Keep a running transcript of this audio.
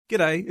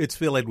G'day, it's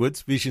Phil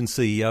Edwards, Vision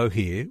CEO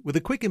here, with a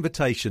quick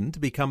invitation to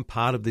become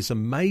part of this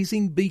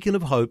amazing beacon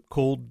of hope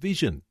called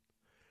Vision.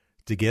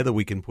 Together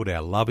we can put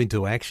our love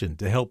into action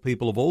to help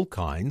people of all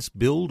kinds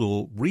build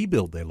or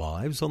rebuild their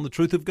lives on the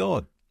truth of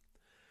God.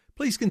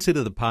 Please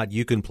consider the part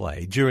you can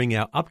play during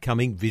our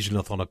upcoming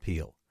Visionathon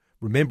appeal,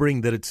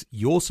 remembering that it's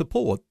your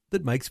support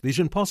that makes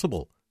Vision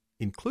possible,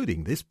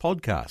 including this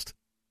podcast.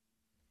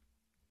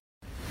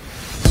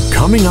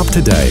 Coming up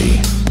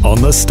today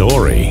on The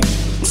Story.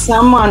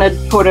 Someone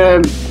had put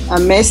a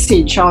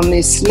message on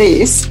this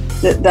list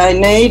that they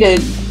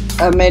needed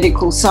a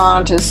medical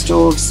scientist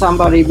or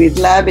somebody with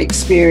lab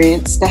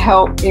experience to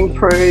help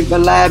improve a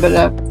lab at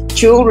a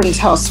children's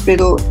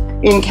hospital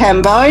in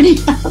Cambodia.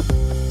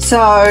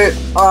 So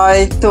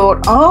I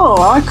thought,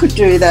 I could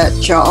do that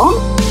job.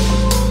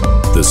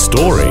 The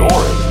Story.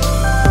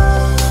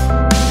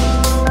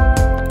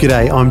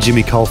 G'day, I'm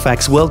Jimmy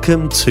Colfax.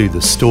 Welcome to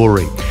The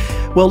Story.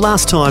 Well,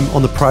 last time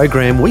on the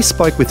program, we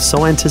spoke with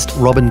scientist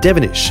Robyn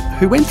Devenish,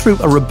 who went through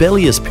a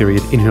rebellious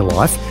period in her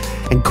life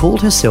and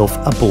called herself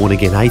a Born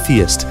Again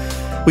Atheist.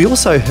 We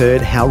also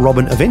heard how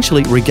Robyn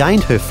eventually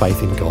regained her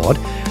faith in God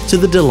to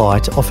the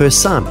delight of her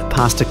son,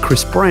 Pastor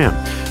Chris Brown,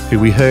 who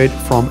we heard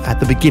from at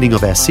the beginning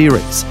of our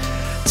series.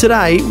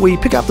 Today, we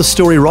pick up the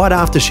story right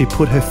after she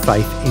put her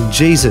faith in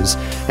Jesus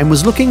and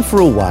was looking for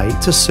a way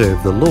to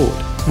serve the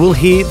Lord. We'll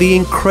hear the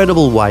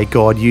incredible way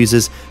God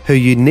uses her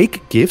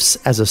unique gifts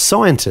as a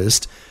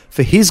scientist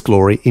for His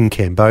glory in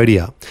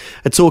Cambodia.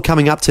 It's all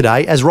coming up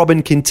today as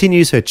Robyn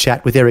continues her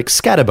chat with Eric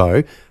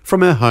Scatterbo from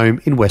her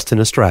home in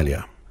Western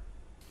Australia.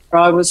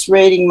 I was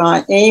reading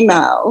my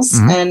emails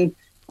and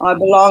I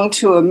belong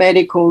to a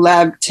medical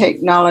lab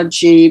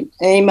technology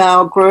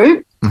email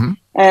group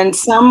and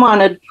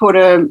someone had put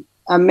a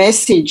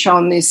message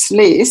on this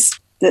list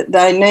that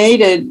they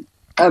needed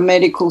a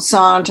medical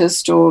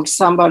scientist or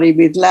somebody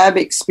with lab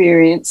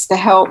experience to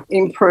help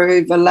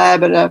improve a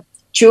lab at a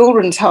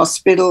children's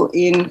hospital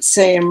in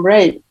Siem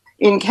Reap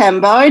in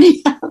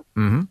Cambodia.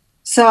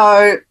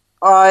 So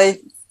I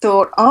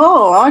thought,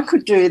 I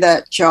could do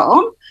that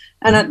job.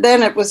 And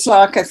then it was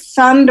like a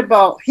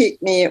thunderbolt hit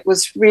me. It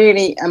was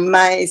really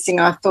amazing.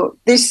 I thought,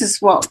 this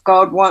is what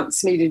God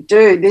wants me to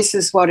do. This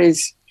is what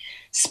is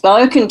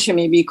spoken to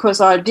me, because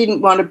I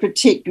didn't want to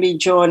particularly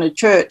join a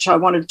church. I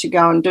wanted to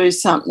go and do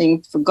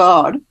something for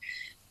God.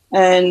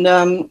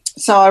 And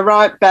so I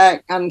wrote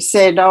back and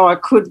said, I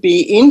could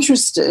be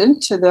interested,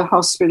 to the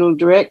hospital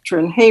director.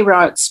 And he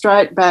wrote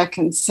straight back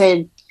and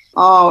said,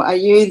 are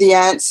you the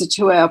answer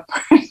to our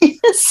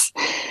prayers?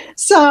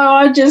 So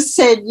I just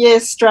said,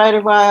 yes, straight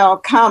away I'll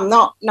come,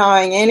 not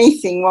knowing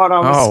anything what I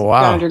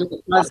was going to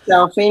let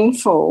myself in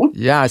for.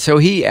 Yeah, so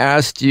he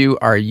asked you,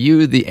 are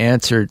you the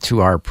answer to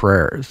our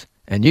prayers?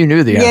 And you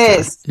knew the answer.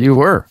 Yes. You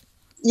were.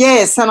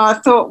 Yes, and I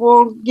thought,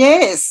 well,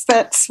 yes,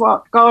 that's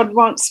what God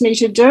wants me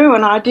to do.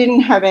 And I didn't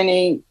have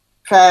any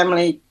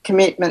family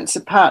commitments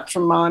apart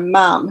from my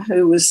mum,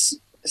 who was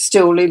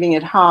still living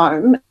at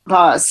home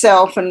by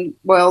herself and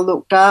well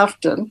looked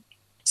after.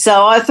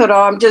 So I thought,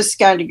 I'm just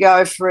going to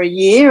go for a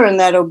year and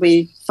that'll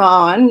be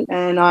fine.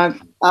 And I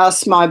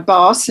asked my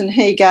boss and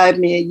he gave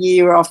me a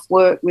year off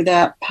work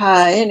without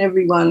pay, and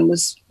everyone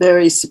was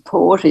very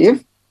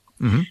supportive.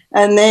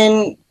 And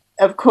then,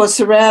 of course,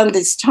 around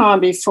this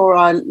time before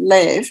I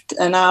left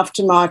and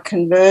after my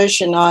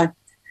conversion, I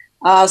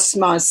asked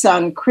my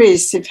son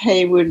Chris if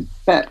he would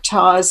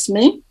baptise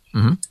me.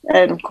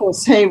 And, of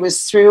course, he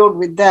was thrilled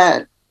with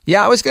that.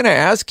 Yeah, I was going to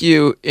ask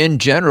you, in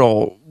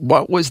general,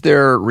 what was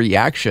their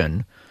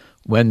reaction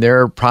when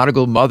their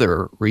prodigal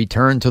mother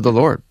returned to the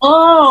Lord?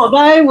 Oh,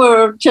 they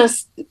were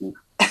just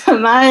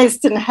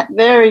amazed and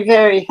very,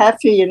 very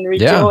happy and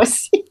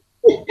rejoicing.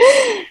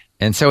 Yeah.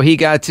 And so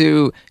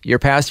your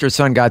pastor's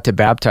son got to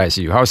baptize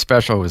you. How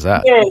special was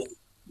that?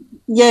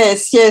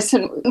 Yes.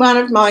 And one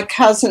of my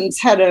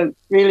cousins had a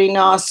really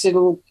nice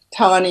little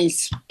tiny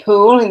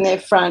pool in their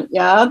front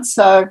yard.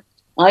 So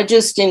I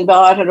just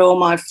invited all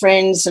my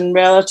friends and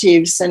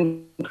relatives,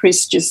 and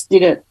Chris just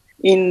did it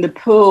in the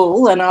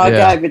pool, and I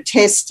gave a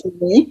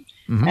testimony.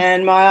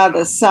 And my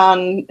other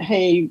son,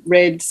 he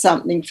read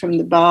something from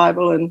the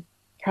Bible and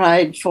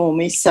prayed for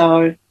me.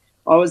 So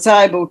I was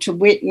able to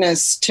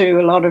witness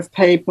to a lot of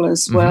people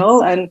as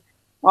well. And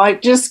I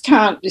just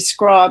can't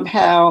describe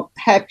how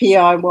happy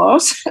I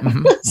was.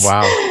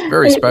 Wow,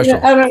 very special.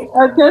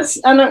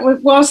 And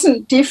it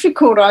wasn't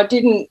difficult. I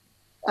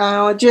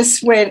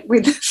just went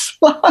with the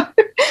flow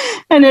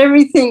and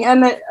everything.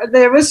 And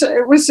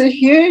it was a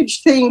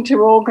huge thing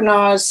to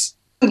organise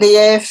the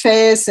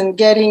airfares and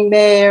getting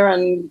there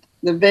and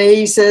the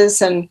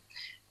visas. And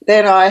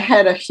then I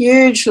had a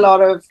huge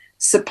lot of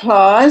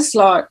supplies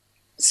like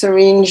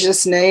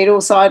syringes,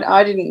 needles.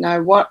 I didn't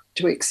know what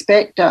to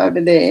expect over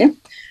there.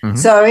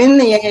 So in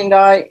the end,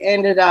 I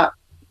ended up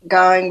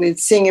going with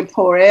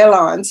Singapore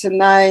Airlines, and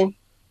they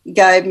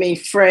gave me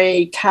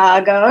free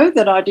cargo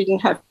that I didn't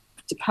have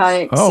to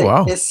pay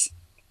except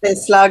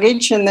this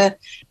luggage. And the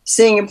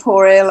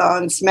Singapore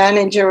Airlines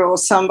manager or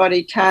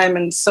somebody came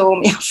and saw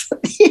me off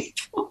at the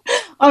airport.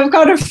 I've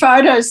got a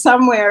photo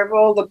somewhere of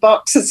all the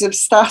boxes of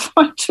stuff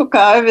I took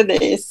over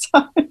there.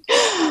 So.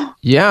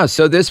 Yeah,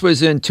 so this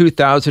was in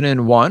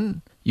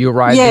 2001. You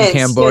arrived in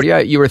Cambodia.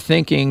 Yes. You were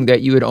thinking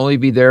that you would only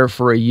be there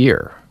for a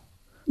year.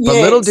 But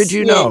little did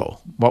you know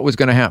what was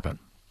going to happen.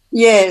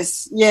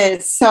 Yes.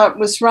 So it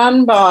was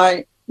run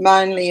by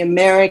mainly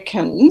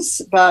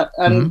Americans, but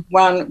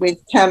one with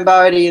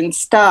Cambodian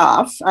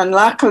staff. And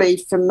luckily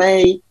for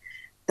me,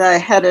 they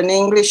had an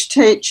English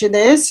teacher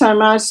there, so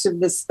most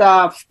of the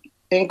staff,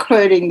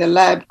 including the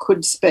lab,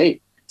 could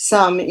speak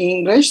some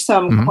English,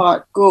 some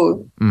quite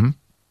good.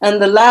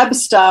 And the lab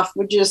staff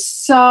were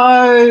just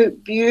so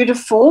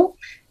beautiful,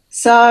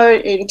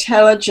 so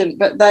intelligent,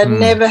 but they'd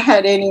never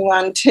had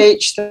anyone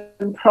teach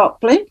them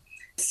properly.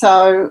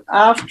 So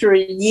after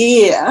a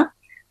year,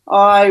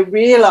 I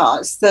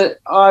realised that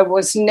I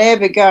was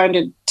never going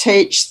to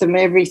teach them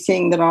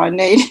everything that I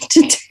needed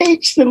to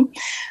teach them.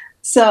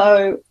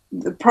 So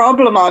the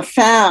problem I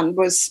found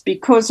was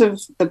because of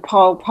the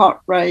Pol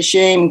Pot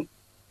regime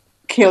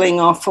killing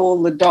off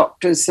all the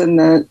doctors and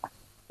the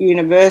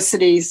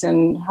universities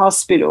and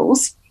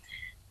hospitals,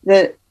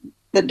 that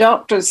the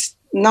doctors,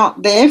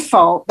 not their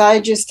fault, they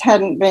just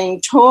hadn't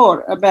been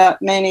taught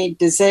about many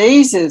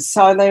diseases.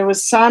 So there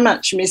was so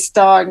much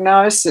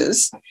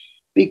misdiagnosis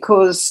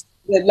because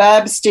the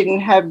labs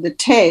didn't have the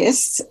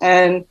tests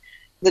and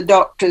the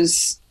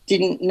doctors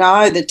didn't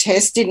know the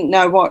test, didn't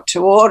know what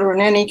to order. In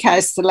any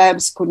case, the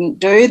labs couldn't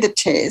do the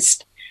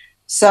test.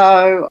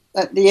 So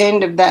at the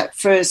end of that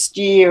first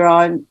year,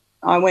 I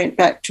went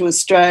back to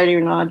Australia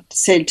and I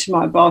said to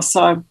my boss,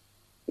 I'm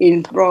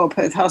in Royal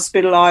Perth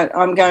Hospital,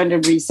 I'm going to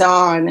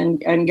resign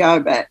and go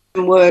back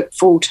and work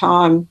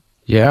full-time.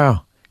 Yeah.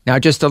 Now,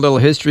 just a little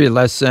history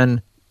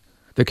lesson.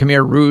 The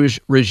Khmer Rouge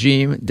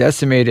regime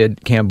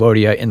decimated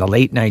Cambodia in the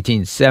late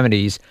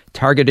 1970s,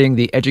 targeting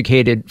the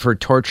educated for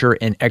torture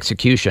and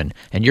execution.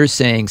 And you're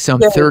saying some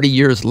 30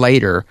 years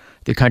later,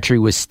 the country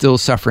was still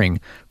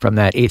suffering from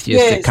that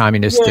atheistic,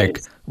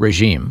 communistic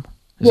regime.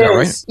 Is that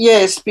right?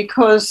 Yes,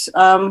 because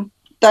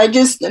they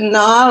just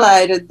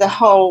annihilated the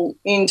whole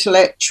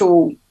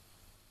intellectual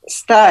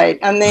state.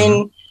 And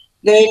then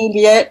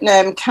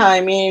Vietnam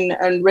came in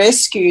and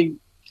rescued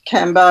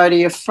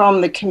Cambodia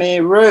from the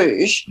Khmer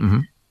Rouge.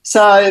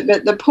 So,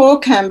 but the poor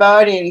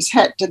Cambodians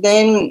had to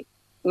then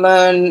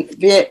learn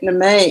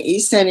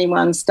Vietnamese,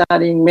 anyone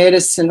studying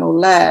medicine or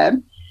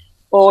lab,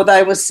 or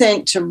they were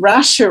sent to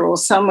Russia or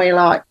somewhere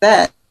like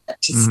that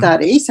to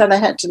study. So they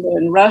had to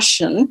learn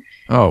Russian.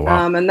 Oh,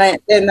 wow. And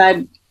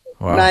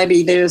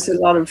maybe there was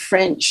a lot of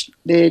French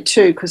there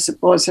too because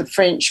it was a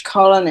French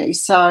colony.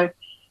 So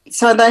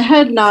they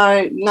had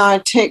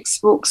no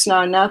textbooks,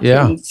 no nothing.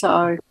 Yeah.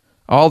 So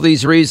all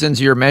these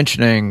reasons you're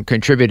mentioning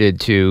contributed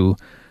to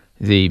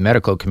the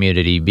medical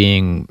community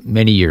being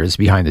many years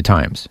behind the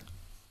times.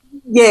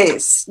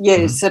 Yes,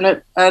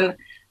 and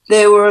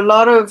there were a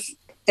lot of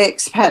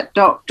expat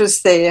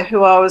doctors there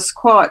who I was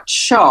quite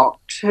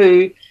shocked,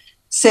 who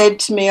said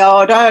to me,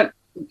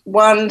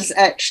 one's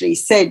actually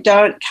said,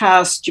 don't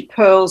cast your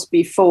pearls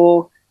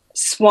before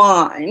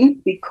swine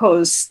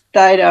because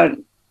they're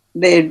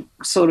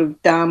sort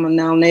of dumb and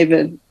they'll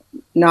never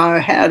know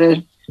how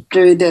to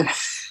do the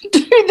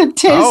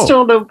test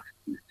or the.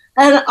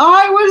 And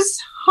I was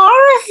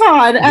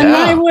horrified,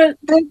 and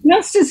they're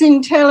just as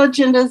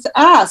intelligent as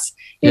us.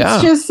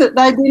 It's just that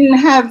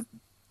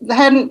they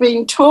hadn't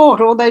been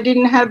taught, or they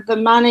didn't have the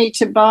money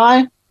to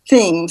buy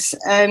things,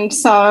 and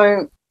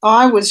so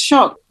I was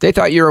shocked. They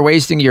thought you were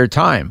wasting your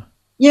time.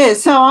 Yeah,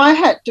 so I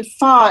had to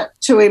fight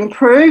to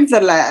improve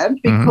the lab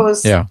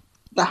because the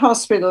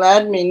hospital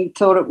admin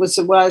thought it was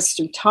a waste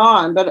of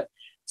time. But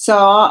so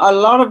a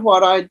lot of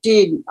what I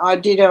did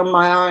on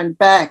my own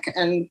back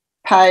and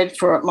paid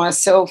for it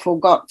myself, or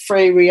got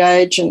free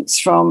reagents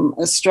from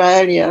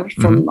Australia.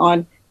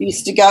 I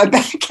used to go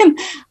back and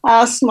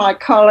ask my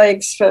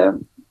colleagues for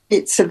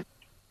bits of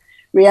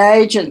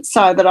reagents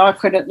so that I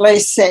could at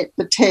least set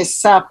the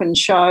tests up and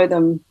show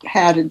them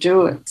how to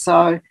do it.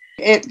 So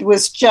it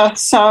was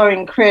just so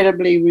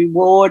incredibly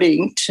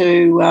rewarding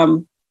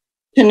to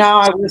know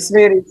I was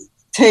really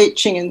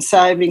teaching and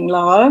saving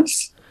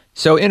lives.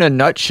 So in a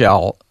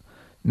nutshell,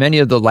 many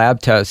of the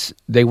lab tests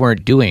they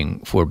weren't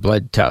doing for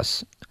blood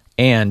tests.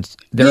 And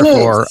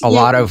therefore, a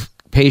lot of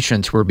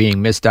patients were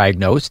being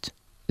misdiagnosed.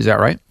 Is that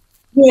right?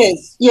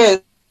 Yes.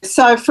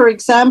 So, for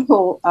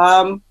example,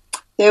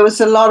 there was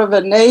a lot of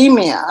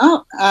anemia.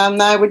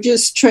 They were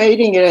just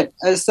treating it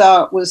as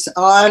though it was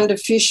iron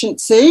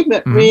deficiency,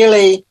 but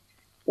really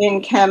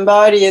in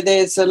Cambodia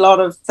there's a lot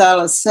of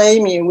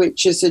thalassemia,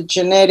 which is a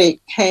genetic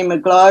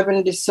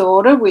hemoglobin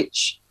disorder,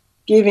 which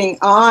giving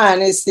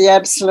iron is the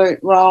absolute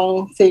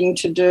wrong thing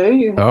to do.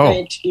 You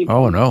need to give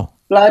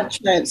blood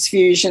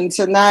transfusions,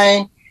 and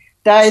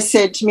they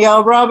said to me,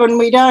 Robyn,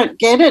 we don't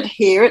get it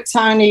here. It's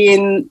only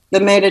in the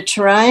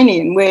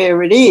Mediterranean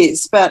where it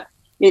is, but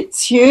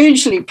it's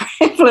hugely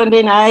prevalent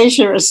in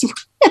Asia as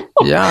well.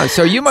 Yeah,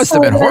 so you must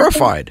have been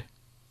horrified.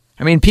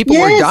 I mean, people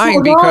were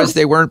dying because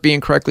they weren't being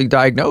correctly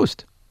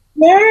diagnosed.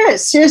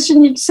 Yes,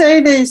 and you'd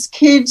see these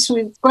kids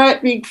with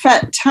great big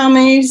fat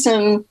tummies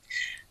and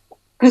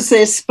because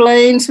their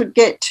spleens would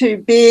get too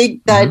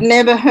big. They'd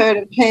never heard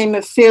of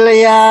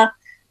haemophilia.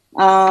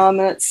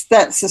 That's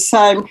the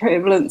same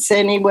prevalence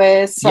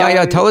anywhere. So.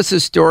 Yeah. Tell us a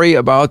story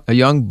about a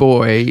young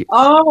boy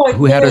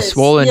who had a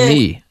swollen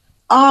knee.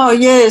 Oh,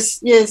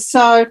 yes.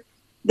 So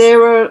there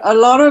were a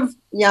lot of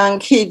young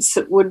kids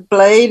that would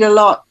bleed a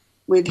lot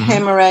with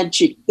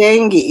hemorrhagic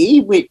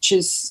dengue, which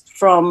is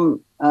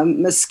from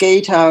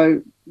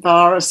mosquito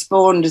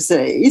virus-borne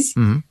disease.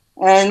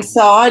 And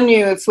so I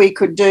knew if we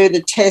could do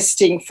the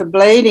testing for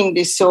bleeding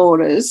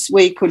disorders,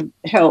 we could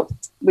help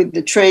with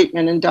the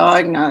treatment and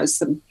diagnose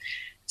them.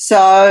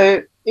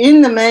 So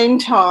in the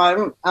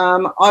meantime,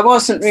 I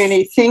wasn't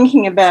really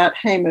thinking about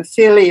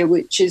haemophilia,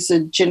 which is a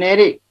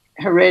genetic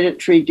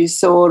hereditary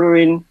disorder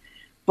in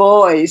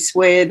boys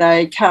where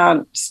they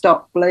can't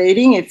stop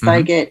bleeding if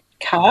they get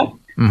cut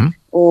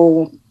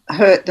or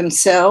hurt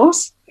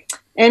themselves.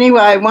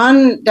 Anyway,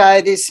 one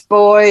day this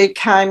boy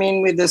came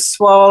in with a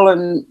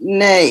swollen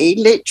knee.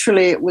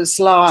 Literally, it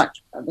was like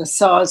the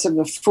size of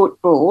a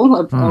football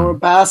or a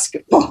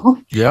basketball.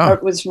 Yeah.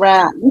 It was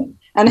round.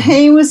 And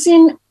he was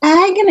in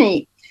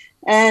agony.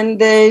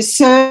 And the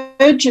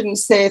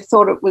surgeons there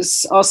thought it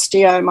was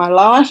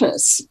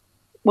osteomyelitis.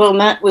 Well,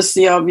 that was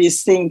the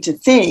obvious thing to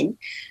think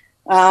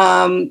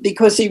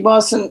because he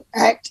wasn't,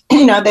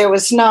 there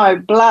was no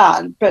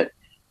blood. But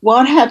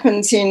what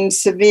happens in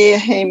severe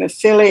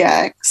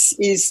haemophiliacs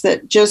is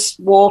that just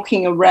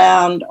walking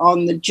around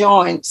on the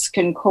joints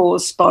can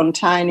cause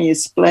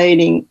spontaneous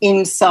bleeding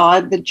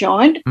inside the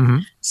joint.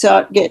 So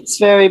it gets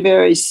very,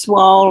 very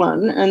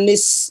swollen. And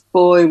this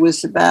boy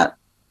was about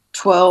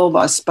 12,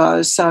 I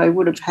suppose, so he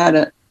would have had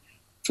it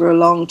for a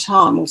long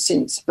time or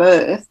since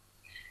birth.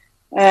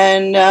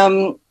 And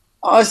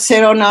I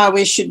said, oh, no,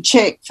 we should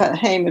check for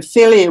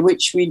haemophilia,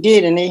 which we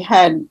did, and he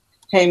had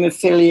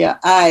haemophilia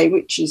A,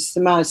 which is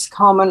the most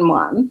common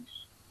one.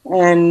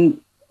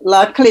 And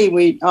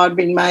luckily I'd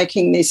been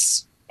making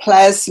this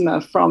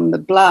plasma from the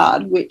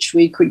blood, which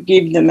we could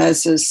give them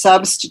as a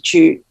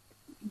substitute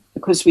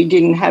because we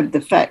didn't have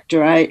the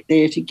factor VIII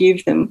there to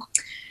give them.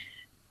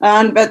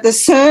 But the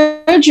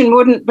surgeon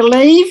wouldn't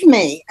believe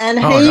me, and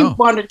he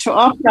wanted to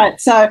operate.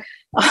 So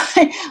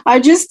I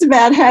just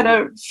about had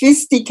a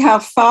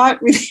fisticuff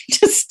fight with him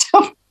to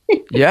stop.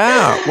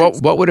 Yeah. Well,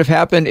 what would have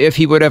happened if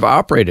he would have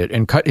operated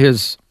and cut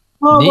his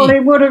knee? Well, he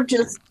would have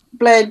just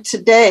bled to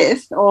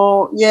death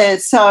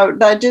so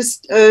they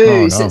just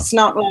ooze. It's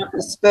not like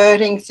a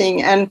spurting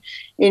thing. And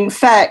in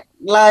fact,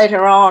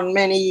 later on,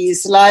 many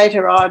years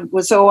later, I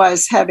was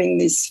always having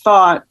this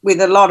fight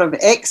with a lot of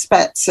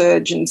expat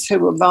surgeons who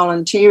were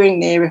volunteering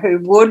there who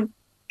would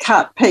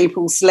cut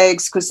people's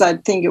legs because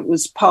they'd think it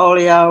was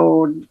polio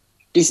or,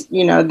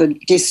 the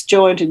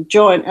disjointed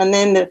joint. And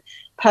then the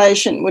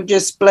patient would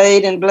just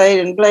bleed and bleed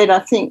and bleed. I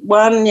think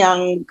one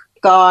young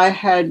guy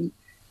had,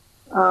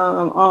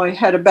 he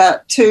had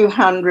about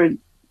 200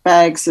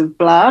 bags of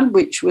blood,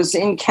 which was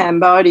in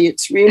Cambodia.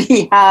 It's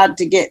really hard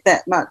to get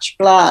that much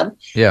blood.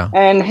 Yeah.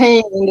 And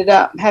he ended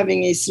up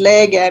having his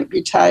leg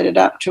amputated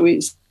up to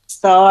his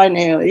thigh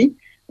nearly,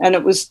 and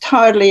it was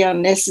totally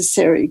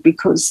unnecessary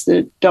because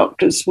the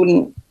doctors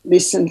wouldn't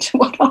listen to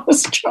what I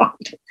was trying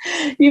to.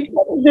 You've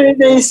got to do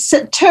these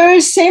two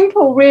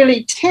simple,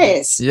 really,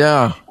 tests.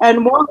 Yeah.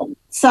 And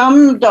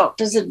some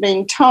doctors had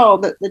been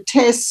told that the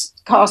tests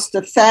cost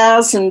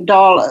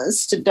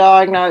 $1,000 to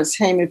diagnose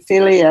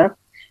haemophilia,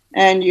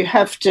 and you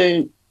have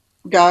to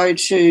go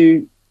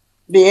to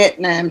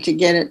Vietnam to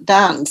get it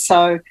done.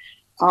 So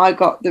I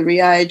got the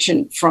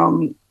reagent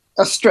from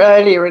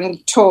Australia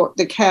and taught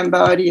the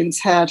Cambodians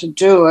how to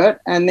do it,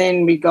 and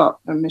then we got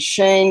a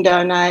machine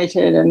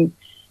donated, and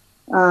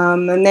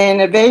then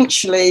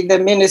eventually the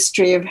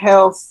Ministry of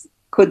Health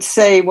could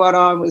see what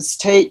I was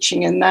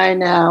teaching, and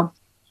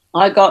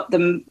I got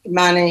the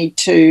money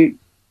to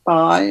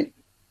buy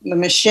the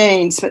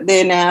machines, but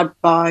they're now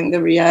buying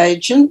the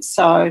reagents,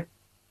 so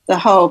the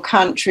whole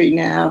country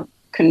now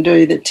can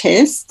do the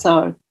test.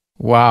 So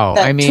wow,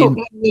 that took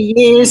many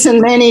years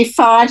and many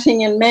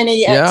fighting and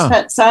many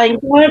expats saying,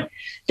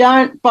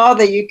 don't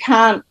bother, you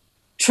can't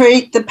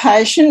treat the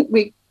patient.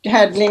 We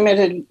had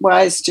limited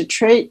ways to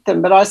treat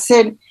them, but I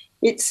said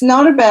it's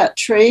not about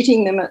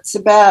treating them, it's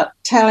about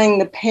telling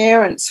the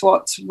parents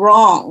what's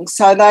wrong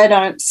so they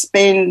don't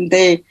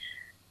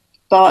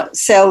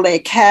sell their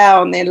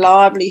cow and their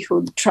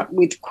livelihood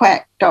with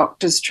quack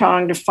doctors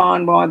trying to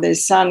find why their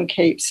son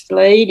keeps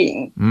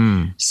bleeding.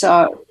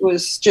 So it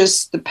was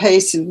just the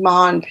peace of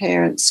mind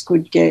parents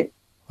could get.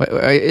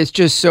 It's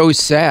just so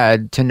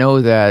sad to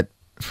know that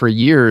for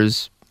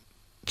years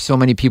so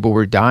many people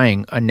were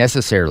dying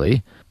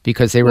unnecessarily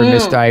because they were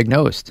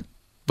misdiagnosed.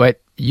 But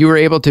you were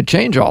able to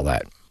change all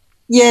that.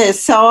 Yeah,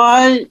 so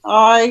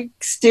I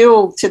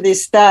still to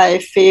this day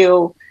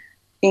feel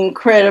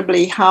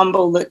incredibly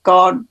humble that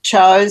God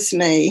chose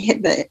me.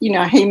 That,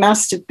 he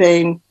must have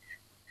been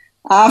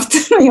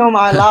after me all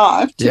my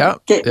life to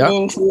get me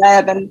into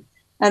lab and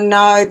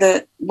know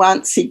that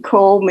once he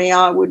called me,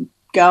 I would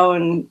go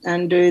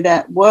and do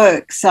that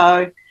work.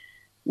 So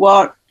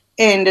what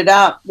ended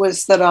up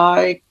was that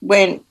I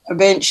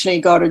eventually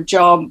got a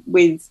job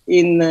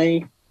in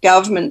the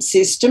government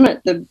system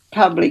at the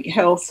public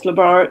health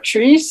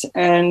laboratories,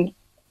 and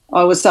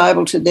I was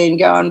able to then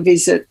go and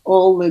visit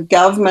all the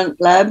government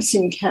labs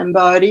in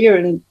Cambodia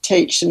and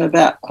teach them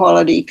about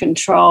quality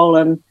control.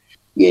 And,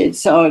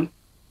 so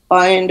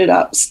I ended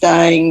up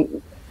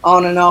staying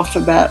on and off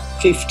about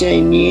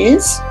 15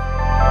 years.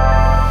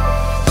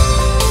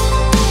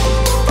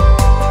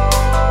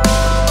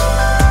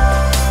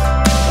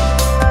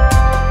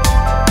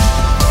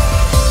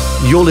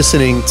 You're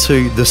listening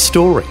to The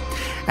Story.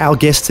 Our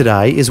guest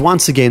today is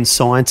once again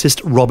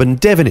scientist Robyn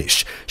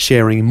Devenish,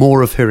 sharing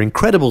more of her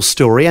incredible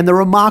story and the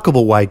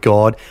remarkable way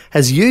God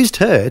has used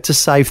her to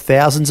save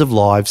thousands of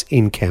lives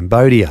in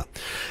Cambodia.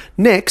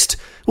 Next,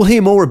 we'll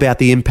hear more about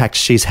the impact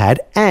she's had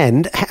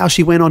and how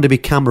she went on to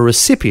become a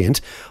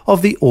recipient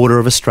of the Order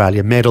of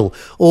Australia Medal.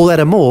 All that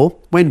and more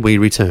when we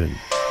return.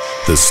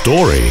 The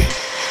Story.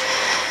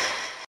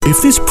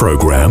 If this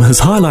program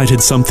has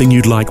highlighted something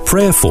you'd like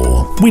prayer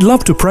for, we'd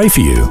love to pray for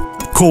you.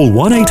 Call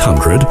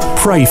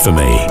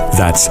 1-800-PRAY-FOR-ME.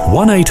 That's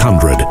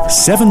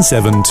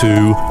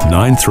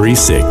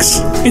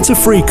 1-800-772-936. It's a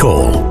free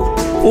call.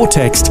 Or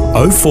text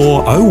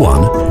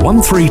 0401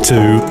 132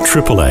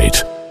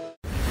 888.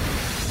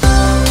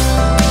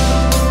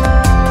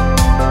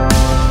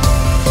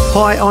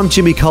 Hi, I'm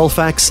Jimmy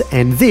Colfax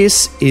and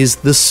this is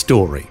The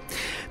Story.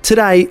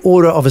 Today,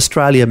 Order of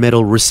Australia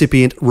Medal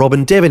recipient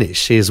Robyn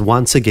Devenish is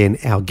once again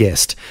our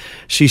guest.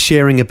 She's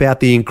sharing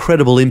about the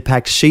incredible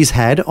impact she's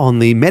had on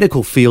the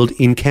medical field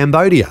in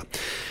Cambodia.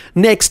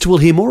 Next, we'll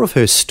hear more of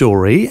her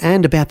story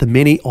and about the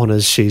many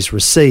honours she's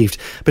received.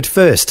 But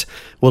first,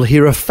 we'll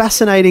hear a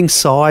fascinating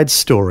side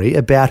story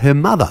about her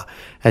mother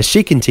as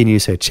she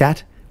continues her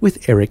chat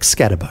with Eric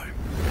Scatterbo.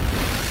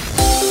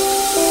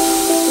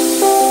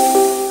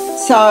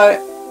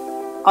 So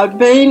I'd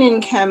been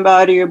in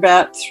Cambodia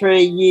about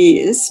 3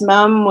 years.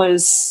 Mum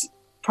was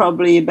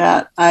probably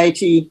about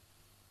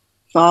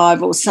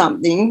 85 or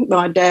something.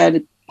 My dad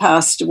had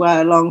passed away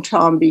a long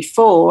time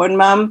before, and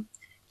Mum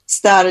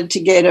started to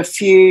get a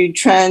few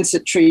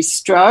transitory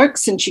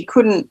strokes and she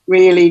couldn't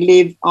really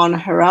live on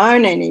her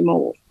own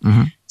anymore.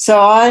 Mm-hmm. So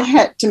I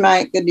had to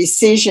make the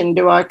decision,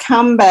 do I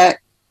come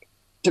back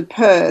to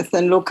Perth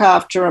and look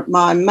after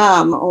my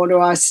mum, or do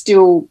I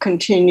still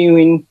continue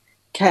in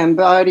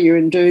Cambodia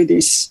and do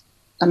this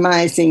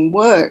amazing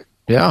work?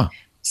 Yeah.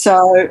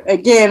 So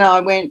again,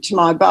 I went to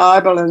my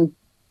Bible and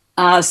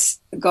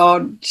asked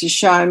God to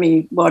show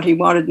me what he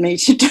wanted me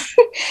to do.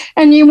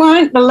 And you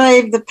won't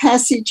believe the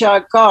passage I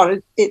got.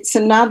 It's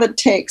another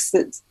text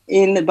that's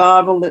in the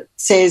Bible that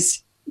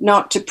says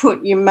not to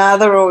put your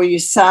mother or your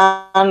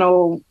son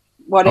or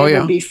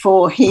whatever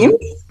before him.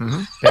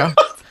 Mm-hmm. Yeah.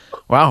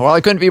 Wow. Well,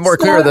 I couldn't be more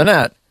clear than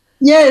that.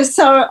 Yeah.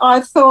 So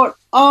I thought,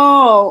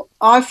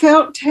 I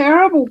felt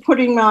terrible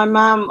putting my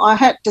mum. I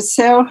had to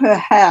sell her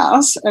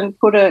house and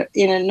put her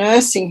in a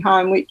nursing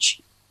home,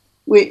 which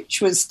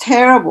was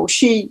terrible.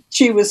 She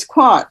was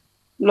quite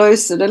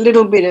lucid, a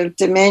little bit of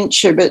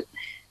dementia, but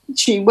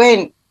she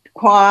went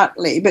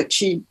quietly. But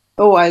she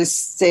always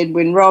said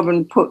when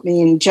Robyn put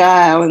me in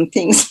jail and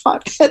things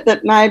like that,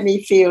 that made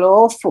me feel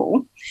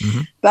awful.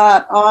 Mm-hmm.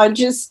 But I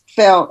just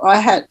felt I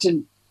had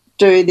to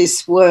do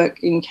this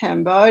work in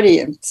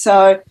Cambodia.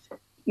 So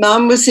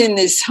Mum was in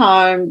this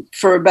home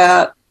for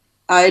about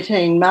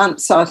 18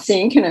 months, I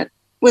think, and it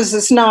was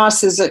as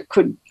nice as it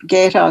could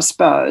get, I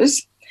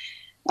suppose.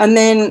 And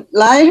then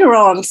later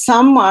on,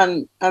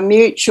 a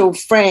mutual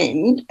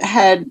friend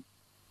that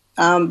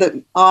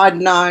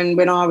I'd known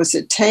when I was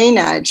a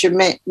teenager,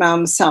 met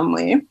Mum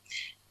somewhere,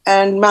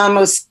 and Mum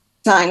was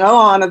saying,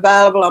 I'm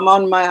available, I'm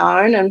on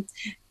my own. And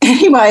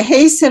anyway,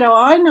 he said,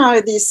 I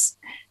know this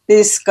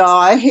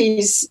guy,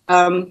 he's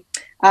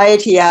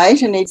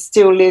 88 and he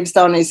still lives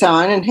on his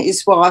own, and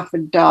his wife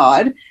had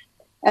died,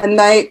 and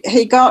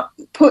he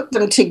put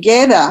them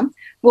together.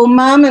 Well,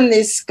 Mum and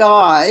this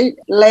guy,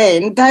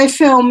 Len, they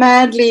fell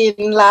madly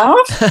in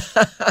love.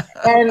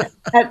 And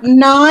at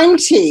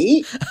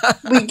 90,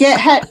 we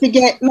had to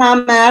get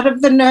Mum out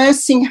of the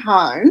nursing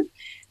home,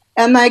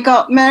 and they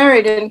got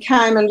married and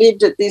came and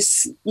lived at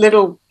this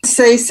little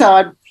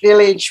seaside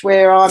village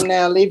where I'm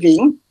now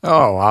living.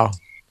 Oh, wow.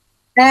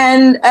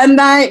 And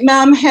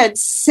Mum had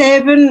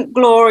 7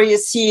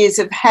 glorious years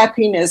of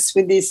happiness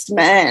with this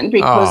man,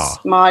 because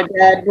my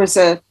dad was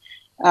a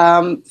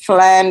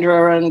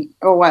philanderer and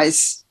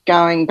always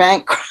going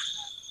bankrupt.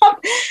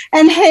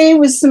 And he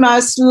was the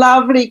most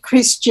lovely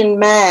Christian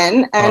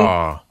man.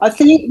 And I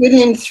think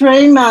within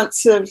 3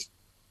 months of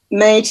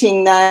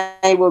meeting,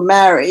 they were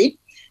married.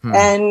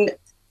 And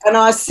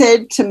I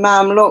said to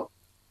Mum, look,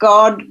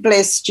 God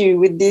blessed you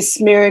with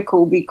this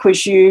miracle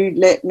because you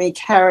let me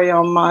carry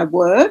on my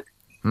work.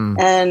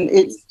 And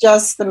it's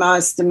just the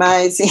most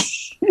amazing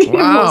story.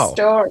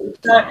 So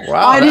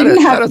wow,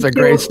 that is a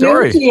great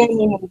story.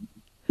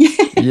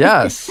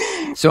 Yes.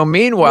 So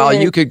meanwhile,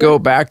 you could go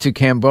back to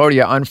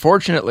Cambodia.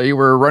 Unfortunately,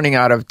 we're running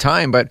out of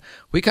time, but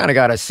we kind of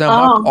got to sum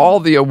up all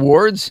the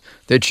awards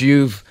that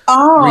you've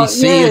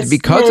received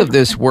because of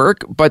this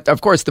work. But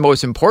of course, the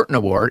most important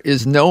award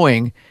is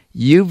knowing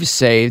you've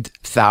saved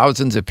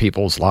thousands of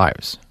people's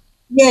lives.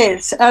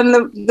 Yes, and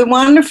the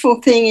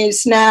wonderful thing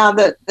is now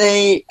that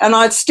and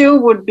I still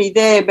would be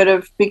there,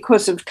 but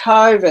because of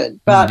COVID.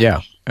 But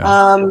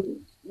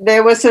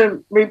there was a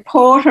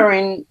reporter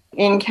in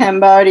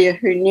Cambodia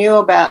who knew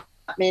about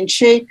me, and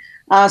she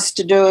asked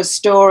to do a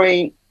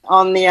story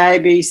on the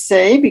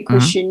ABC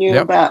because she knew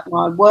about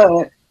my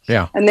work.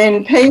 Yeah. And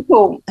then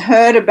people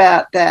heard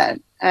about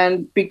that,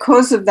 and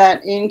because of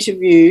that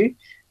interview,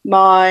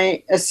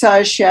 my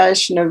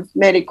Association of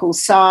Medical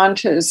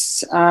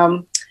Scientists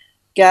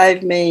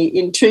gave me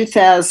in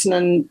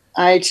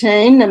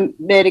 2018 the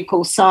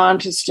Medical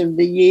Scientist of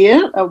the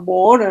Year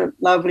award, a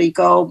lovely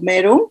gold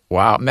medal.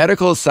 Wow,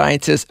 Medical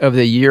Scientist of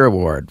the Year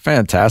award.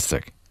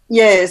 Fantastic.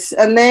 Yes,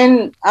 and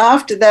then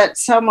after that,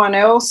 someone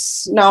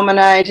else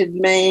nominated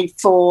me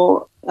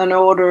for an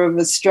Order of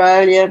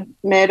Australia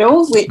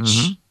medal,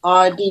 which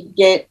I did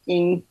get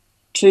in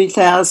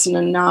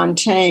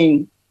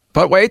 2019.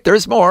 But wait,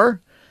 there's more.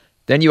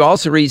 Then you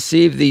also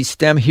received the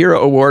STEM Hero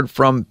Award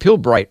from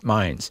Pilbright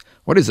Mines.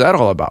 What is that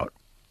all about?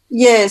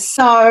 Yes,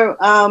 so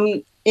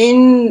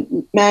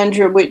in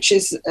Mandurah, which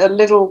is a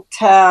little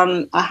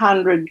town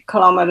 100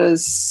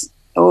 kilometres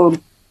or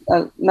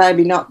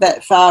maybe not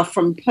that far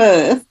from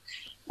Perth,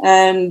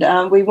 and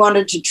we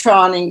wanted to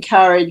try and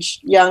encourage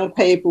young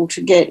people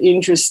to get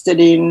interested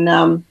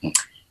in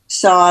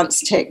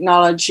science,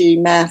 technology,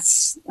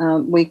 maths.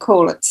 We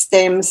call it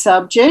STEM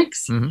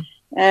subjects.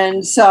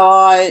 And so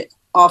I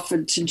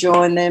offered to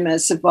join them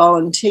as a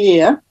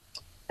volunteer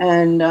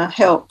and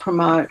help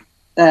promote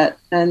that,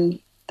 and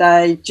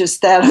they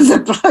just out of the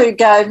blue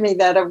gave me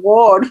that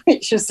award,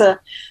 which was a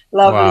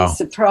lovely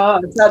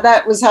surprise. So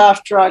that was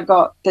after I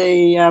got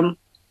the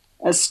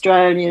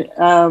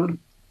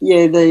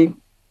the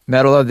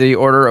Medal of the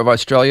Order of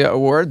Australia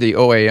Award, the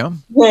OAM.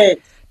 Yes.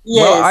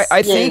 Well,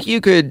 I think you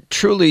could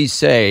truly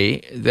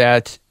say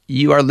that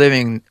you are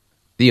living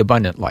the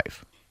abundant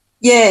life.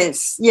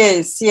 Yes.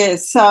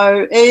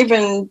 So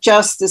even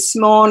just this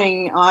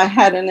morning, I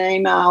had an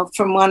email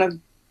from one of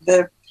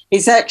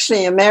he's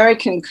actually an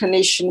American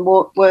clinician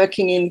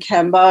working in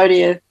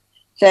Cambodia,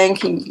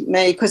 thanking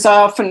me because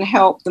I often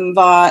help them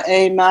via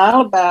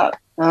email about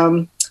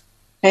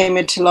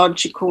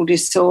hematological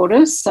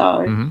disorders.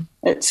 So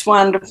it's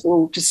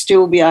wonderful to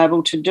still be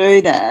able to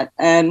do that.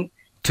 And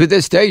to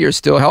this day, you're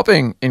still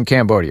helping in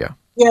Cambodia.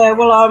 Yeah,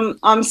 well,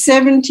 I'm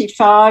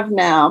 75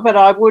 now, but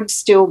I would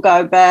still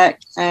go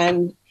back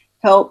and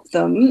help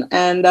them,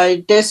 and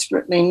they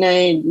desperately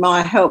need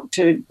my help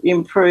to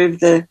improve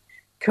the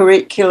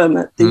curriculum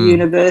at the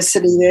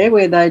university there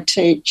where they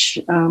teach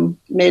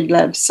med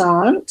lab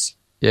science.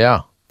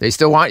 Yeah, they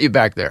still want you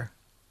back there.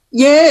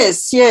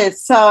 Yes.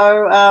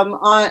 So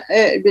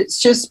it's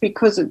just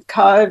because of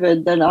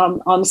COVID that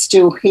I'm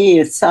still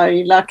here. So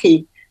you're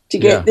lucky to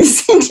get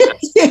this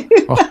interview.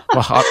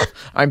 Well,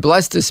 I'm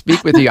blessed to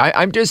speak with you.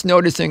 I'm just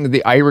noticing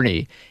the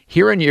irony.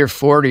 Here in your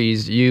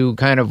 40s, you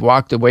kind of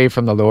walked away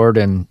from the Lord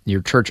and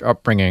your church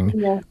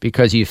upbringing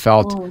because you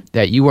felt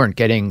that you weren't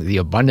getting the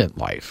abundant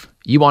life.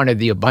 You wanted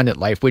the abundant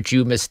life, which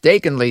you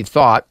mistakenly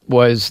thought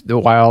was the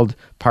wild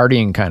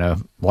partying kind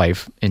of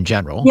life in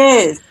general.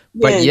 Yes.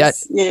 But yet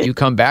you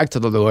come back to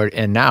the Lord,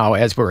 and now,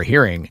 as we're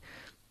hearing,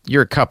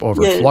 your cup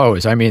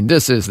overflows. I mean,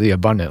 this is the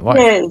abundant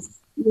life.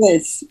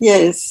 Yes,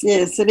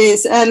 it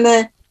is.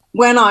 And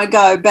when I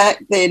go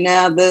back there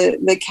now,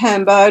 the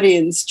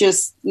Cambodians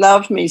just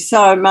love me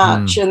so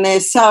much, and they're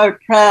so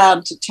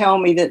proud to tell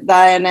me that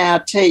they are now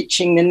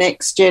teaching the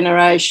next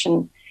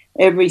generation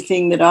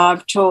everything that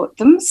I've taught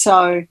them.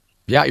 So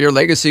yeah, your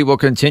legacy will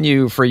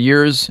continue for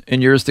years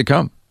and years to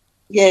come.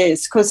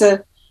 Yes, because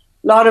a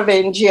lot of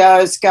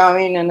NGOs go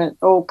in and it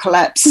all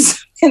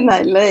collapses when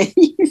they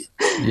leave.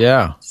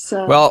 Yeah.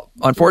 So, well,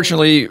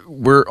 unfortunately,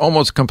 we're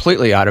almost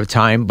completely out of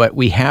time, but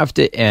we have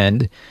to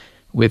end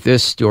with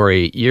this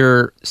story.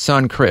 Your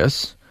son,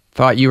 Chris,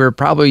 thought you were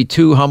probably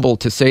too humble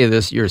to say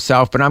this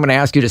yourself, but I'm going to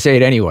ask you to say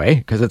it anyway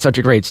because it's such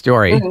a great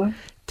story.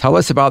 Tell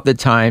us about the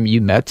time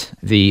you met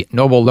the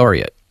Nobel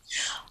laureate.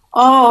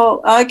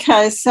 Oh,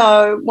 okay.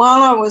 So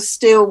while I was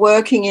still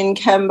working in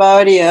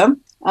Cambodia,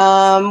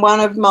 one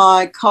of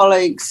my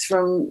colleagues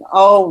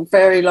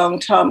very long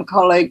time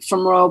colleague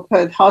from Royal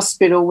Perth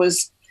Hospital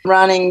was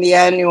running the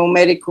annual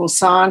Medical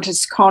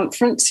Scientists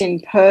Conference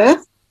in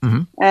Perth.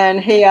 And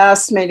he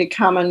asked me to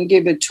come and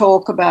give a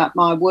talk about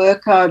my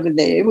work over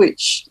there,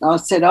 which I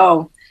said,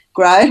 oh,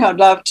 great, I'd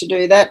love to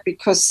do that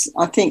because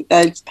I think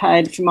they've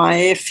paid for my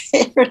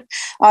airfare.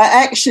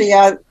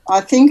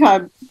 I think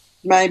I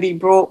maybe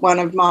brought one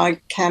of my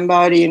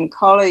Cambodian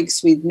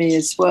colleagues with me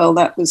as well.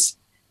 That was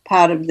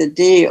part of the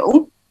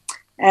deal.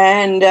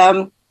 And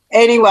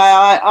anyway,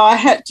 I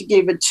had to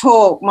give a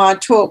talk. My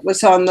talk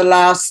was on the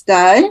last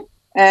day,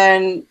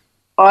 and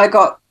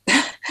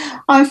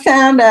I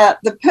found out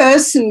the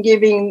person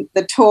giving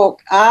the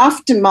talk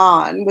after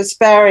mine was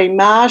Barry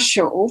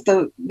Marshall,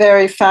 the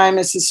very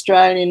famous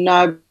Australian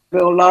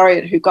Nobel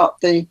laureate who got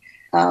the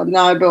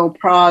Nobel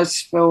Prize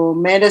for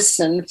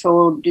Medicine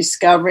for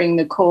discovering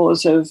the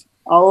cause of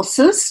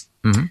ulcers.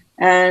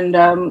 And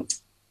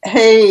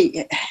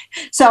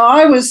so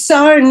I was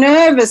so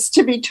nervous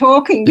to be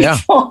talking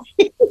before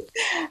him,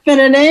 but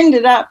it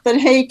ended up that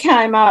he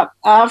came up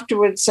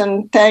afterwards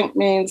and thanked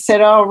me and said,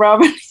 "Oh,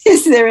 Robyn,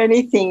 is there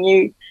anything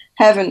you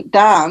haven't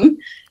done?"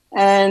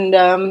 And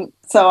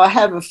so I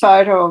have a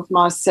photo of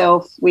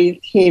myself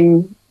with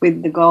him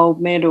with the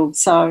gold medal.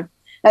 So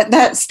at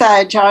that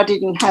stage, I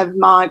didn't have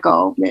my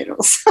gold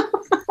medals.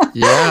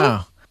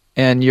 Yeah.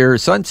 And your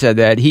son said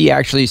that. He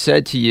actually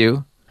said to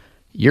you,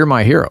 "You're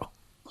my hero."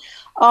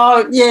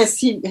 Oh, yes,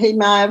 he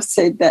may have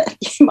said that.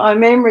 My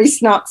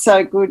memory's not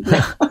so good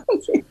now.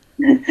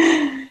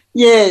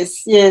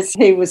 Yes,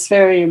 he was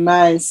very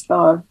amazed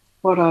by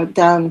what I'd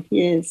done,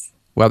 yes.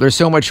 Well, there's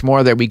so much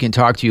more that we can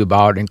talk to you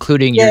about,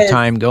 including your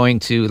time going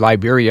to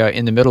Liberia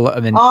in the middle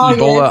of an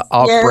Ebola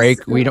outbreak.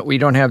 Yes. We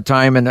don't have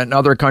time. And in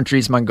other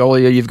countries,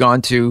 Mongolia, you've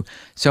gone to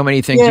so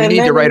many things. You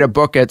need to write a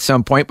book at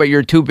some point, but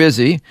you're too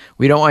busy.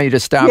 We don't want you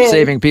to stop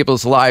saving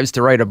people's lives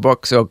to write a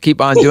book. So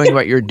keep on doing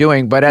what you're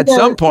doing. But at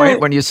some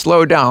point, when you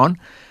slow down,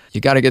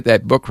 you got to get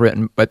that book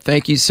written. But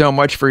thank you so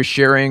much for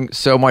sharing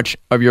so much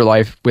of your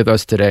life with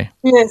us today.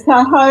 Yes,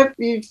 I hope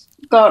you've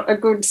got a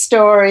good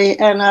story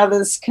and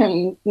others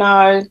can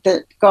know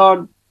that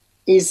God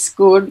is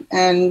good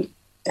and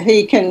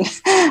he can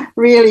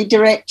really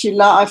direct your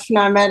life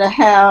no matter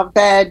how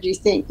bad you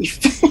think you've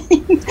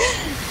been.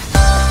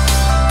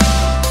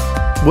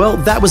 Well,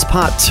 that was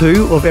part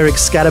 2 of Eric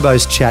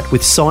Scatterbo's chat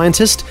with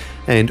scientist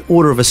and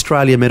Order of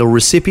Australia Medal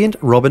recipient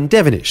Robyn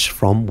Devenish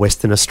from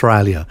Western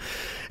Australia.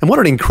 And what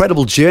an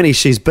incredible journey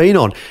she's been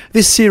on.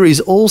 This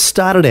series all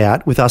started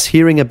out with us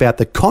hearing about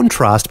the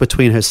contrast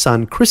between her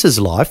son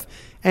Chris's life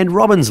and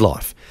Robyn's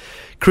life.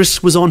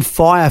 Chris was on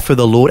fire for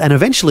the Lord and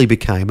eventually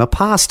became a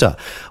pastor,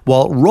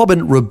 while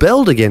Robyn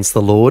rebelled against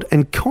the Lord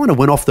and kind of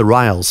went off the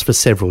rails for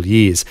several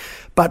years.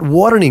 But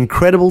what an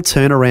incredible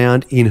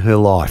turnaround in her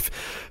life.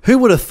 Who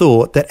would have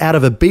thought that out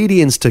of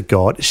obedience to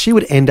God, she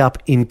would end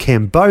up in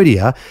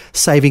Cambodia,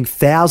 saving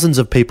thousands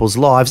of people's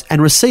lives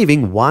and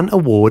receiving one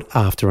award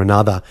after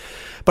another.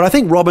 But I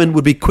think Robyn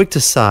would be quick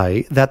to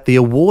say that the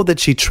award that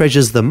she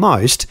treasures the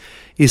most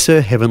is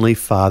her Heavenly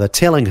Father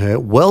telling her,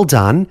 "Well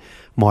done,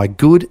 my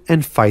good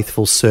and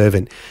faithful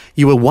servant.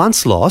 You were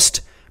once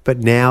lost, but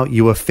now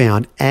you are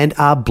found and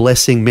are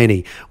blessing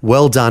many.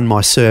 Well done,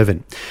 my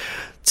servant."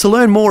 To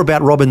learn more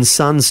about Robyn's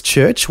son's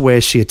church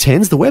where she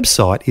attends, the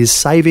website is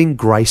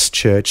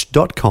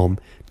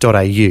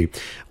savinggracechurch.com.au.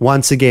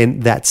 Once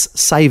again, that's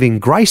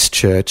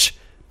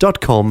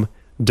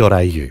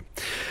savinggracechurch.com.au.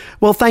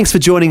 Well, thanks for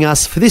joining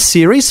us for this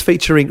series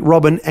featuring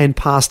Robyn and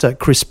Pastor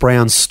Chris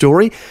Brown's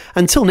story.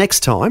 Until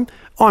next time,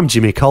 I'm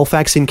Jimmy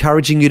Colfax,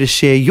 encouraging you to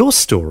share your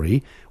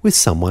story with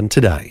someone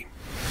today.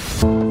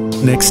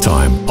 Next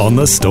time on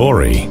The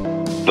Story.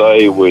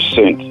 They were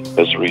sent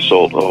as a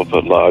result of a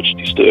large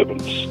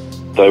disturbance.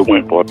 They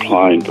went by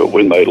plane, but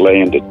when they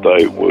landed,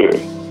 they were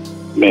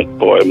met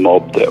by a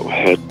mob that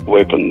had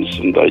weapons,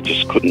 and they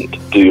just couldn't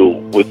deal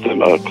with them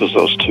because it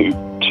was too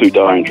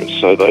dangerous.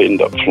 So they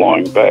ended up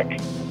flying back.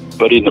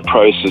 But in the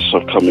process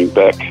of coming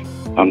back,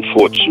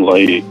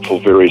 unfortunately, for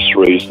various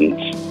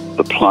reasons,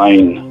 the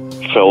plane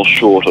fell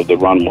short of the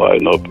runway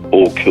and they were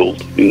all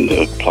killed in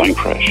the plane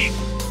crash.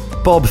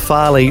 Bob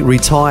Farley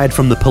retired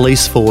from the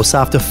police force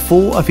after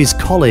 4 of his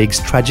colleagues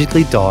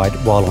tragically died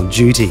while on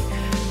duty.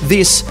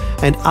 This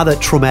and other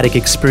traumatic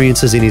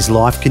experiences in his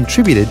life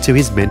contributed to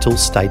his mental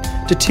state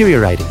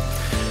deteriorating.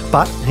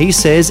 But he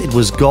says it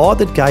was God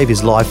that gave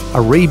his life a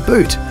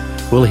reboot.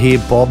 We'll hear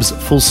Bob's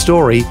full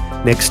story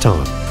next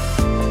time.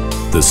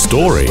 The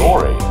Story.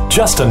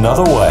 Just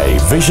another way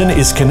Vision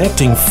is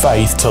connecting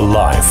faith to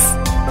life.